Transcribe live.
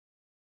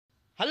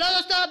Hello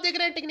दोस्तों, आप देख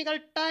रहे हैं टेक्निकल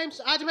टाइम्स।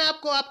 आज मैं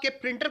आपको आपके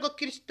प्रिंटर को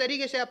किस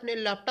तरीके से अपने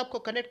लैपटॉप को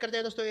कनेक्ट करते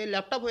हैं दोस्तों, ये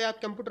लैपटॉप हो या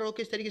कंप्यूटर हो,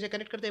 किस तरीके से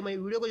कनेक्ट करते हैं। मैं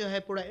वीडियो को जो है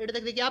पूरा एंड तक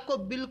देखिए, आपको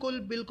बिल्कुल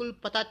बिल्कुल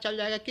पता चल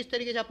जाएगा किस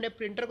तरीके से अपने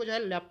प्रिंटर को जो है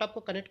लैपटॉप को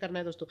कनेक्ट करना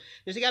है दोस्तों।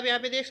 जैसे कि आप यहाँ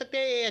पे देख सकते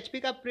हैं, ये एचपी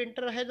का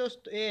प्रिंटर है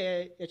दोस्तों,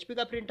 ये एचपी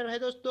का प्रिंटर है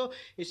दोस्तों।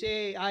 इसे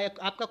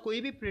आपका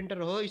कोई भी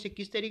प्रिंटर हो, इसे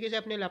किस तरीके से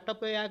अपने लैपटॉप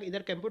को या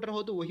इधर कंप्यूटर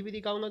हो तो वही भी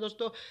दिखाऊंगा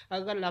दोस्तों।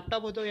 अगर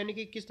लैपटॉप हो तो यानी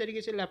कि किस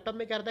तरीके से लैपटॉप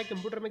में क्या रहता है,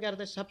 कंप्यूटर में क्या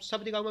रहता है,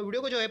 सब दिखाऊंगा।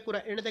 वीडियो को जो है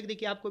पूरा एंड तक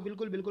देखिए, आपको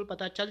बिल्कुल बिल्कुल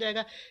पता चल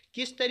जाएगा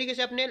किस तरीके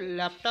से अपने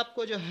लैपटॉप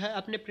को जो है,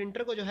 अपने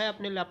प्रिंटर को जो है,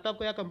 अपने लैपटॉप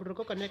को या कंप्यूटर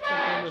को कनेक्ट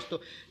करते हैं दोस्तों।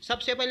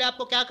 सबसे पहले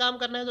आपको क्या काम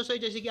करना है दोस्तों,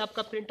 जैसे कि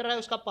आपका प्रिंटर है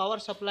उसका पावर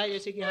सप्लाई,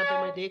 जैसे कि यहाँ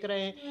पे मैं देख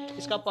रहे हैं,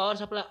 इसका पावर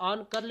सप्लाई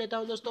ऑन कर लेता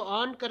हूँ दोस्तों।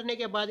 ऑन करने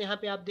के बाद यहाँ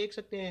पे आप देख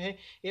सकते हैं,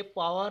 ये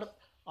पावर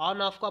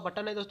ऑन ऑफ का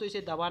बटन है दोस्तों,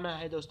 इसे दबाना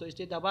है दोस्तों।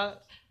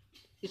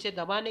 इसे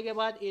दबाने के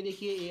बाद ये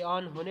देखिए, ये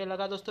ऑन होने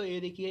लगा दोस्तों। ये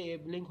देखिए, ये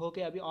ब्लिंक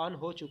होके अभी ऑन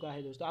हो चुका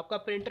है दोस्तों। आपका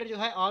प्रिंटर जो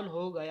है ऑन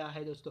हो गया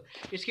है दोस्तों।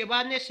 इसके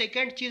बाद में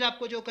सेकंड चीज़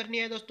आपको जो करनी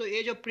है दोस्तों,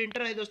 ये जो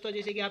प्रिंटर है दोस्तों,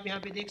 जैसे कि आप यहाँ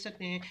पे देख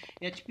सकते हैं,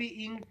 HP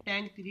इंक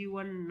टैंक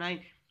 319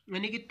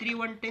 यानी कि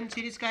 3110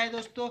 सीरीज का है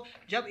दोस्तों।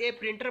 जब ये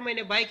प्रिंटर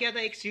मैंने बाय किया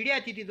था, एक सीडी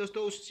आती थी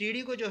दोस्तों, उस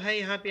सीडी को जो है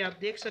यहाँ पे आप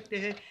देख सकते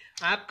हैं।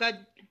 आपका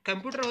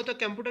कंप्यूटर हो तो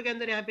कंप्यूटर के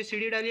अंदर यहाँ पे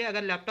सीडी डालिए,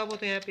 अगर लैपटॉप हो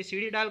तो यहाँ पे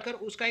सीडी डालकर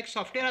उसका एक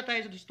सॉफ्टवेयर आता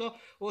है दोस्तों,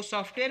 वो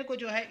सॉफ्टवेयर को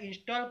जो है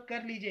इंस्टॉल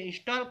कर लीजिए।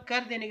 इंस्टॉल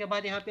कर देने के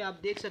बाद यहाँ पे आप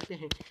देख सकते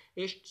हैं,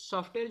 ये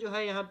सॉफ्टवेयर जो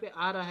है यहाँ पे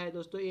आ रहा है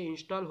दोस्तों, ये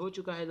इंस्टॉल हो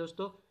चुका है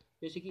दोस्तों।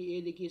 जैसे कि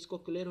ये देखिए, इसको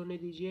क्लियर होने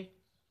दीजिए।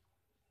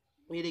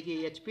 ये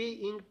देखिए, HP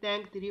इंक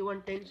टैंक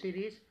 3110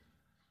 सीरीज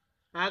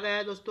आ गया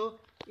है दोस्तों।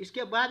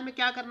 इसके बाद में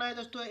क्या करना है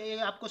दोस्तों,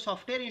 आपको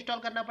सॉफ्टवेयर इंस्टॉल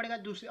करना पड़ेगा।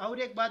 दूसरी और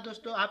एक बात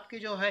दोस्तों, आपके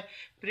जो है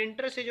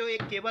प्रिंटर से जो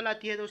एक केबल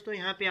आती है दोस्तों,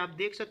 यहाँ पे आप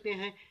देख सकते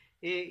हैं,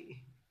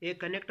 ये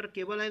कनेक्टर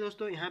केबल है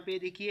दोस्तों। यहाँ पे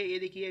देखिए, ये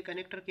देखिए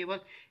कनेक्टर केबल।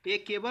 ये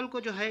केबल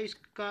को जो है,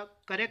 इसका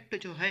करेक्ट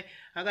जो है,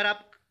 अगर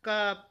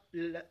आपका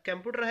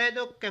कंप्यूटर है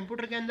तो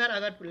कंप्यूटर के अंदर,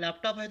 अगर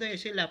लैपटॉप है तो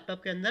ऐसे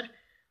लैपटॉप के अंदर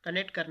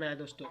कनेक्ट करना है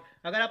दोस्तों।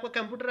 अगर आपका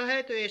कंप्यूटर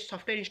है तो ये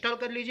सॉफ्टवेयर इंस्टॉल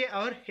कर लीजिए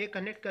और ये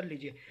कनेक्ट कर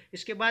लीजिए।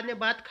 इसके बाद में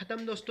बात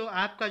खत्म दोस्तों।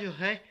 आपका जो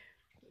है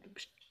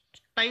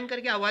टाइम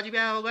करके आवाज़ भी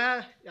आया होगा,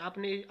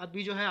 आपने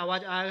अभी जो है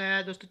आवाज़ आ गया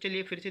है दोस्तों।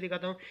 चलिए फिर से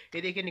दिखाता हूँ।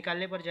 ये देखिए,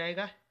 निकालने पर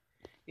जाएगा,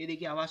 ये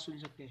देखिए आवाज़ सुन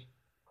सकते हैं।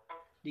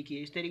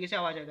 देखिए, इस तरीके से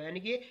आवाज़ आएगा, यानी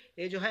कि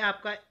ये जो है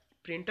आपका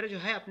प्रिंटर जो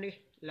है अपने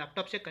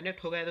लैपटॉप से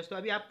कनेक्ट हो गया है दोस्तों।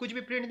 अभी आप कुछ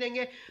भी प्रिंट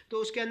देंगे तो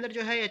उसके अंदर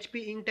जो है HP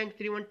इंक टैंक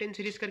 3110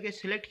 सीरीज करके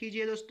सिलेक्ट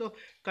कीजिए दोस्तों।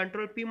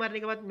 कंट्रोल P मारने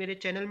के बाद मेरे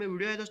चैनल में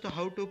वीडियो है दोस्तों,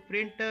 हाउ टू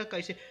प्रिंट,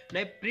 कैसे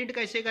नए प्रिंट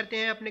कैसे करते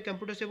हैं अपने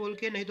कंप्यूटर से बोल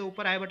के, नहीं तो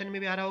ऊपर आई बटन में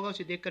भी आ रहा होगा,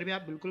 उसे देख कर भी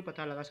आप बिल्कुल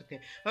पता लगा सकते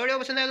हैं। और वीडियो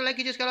पसंद आया तो लाइक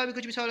कीजिए, इसके अलावा भी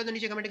कुछ भी सवाल है तो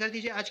नीचे कमेंट कर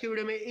दीजिए। आज के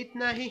वीडियो में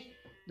इतना ही,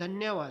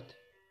 धन्यवाद।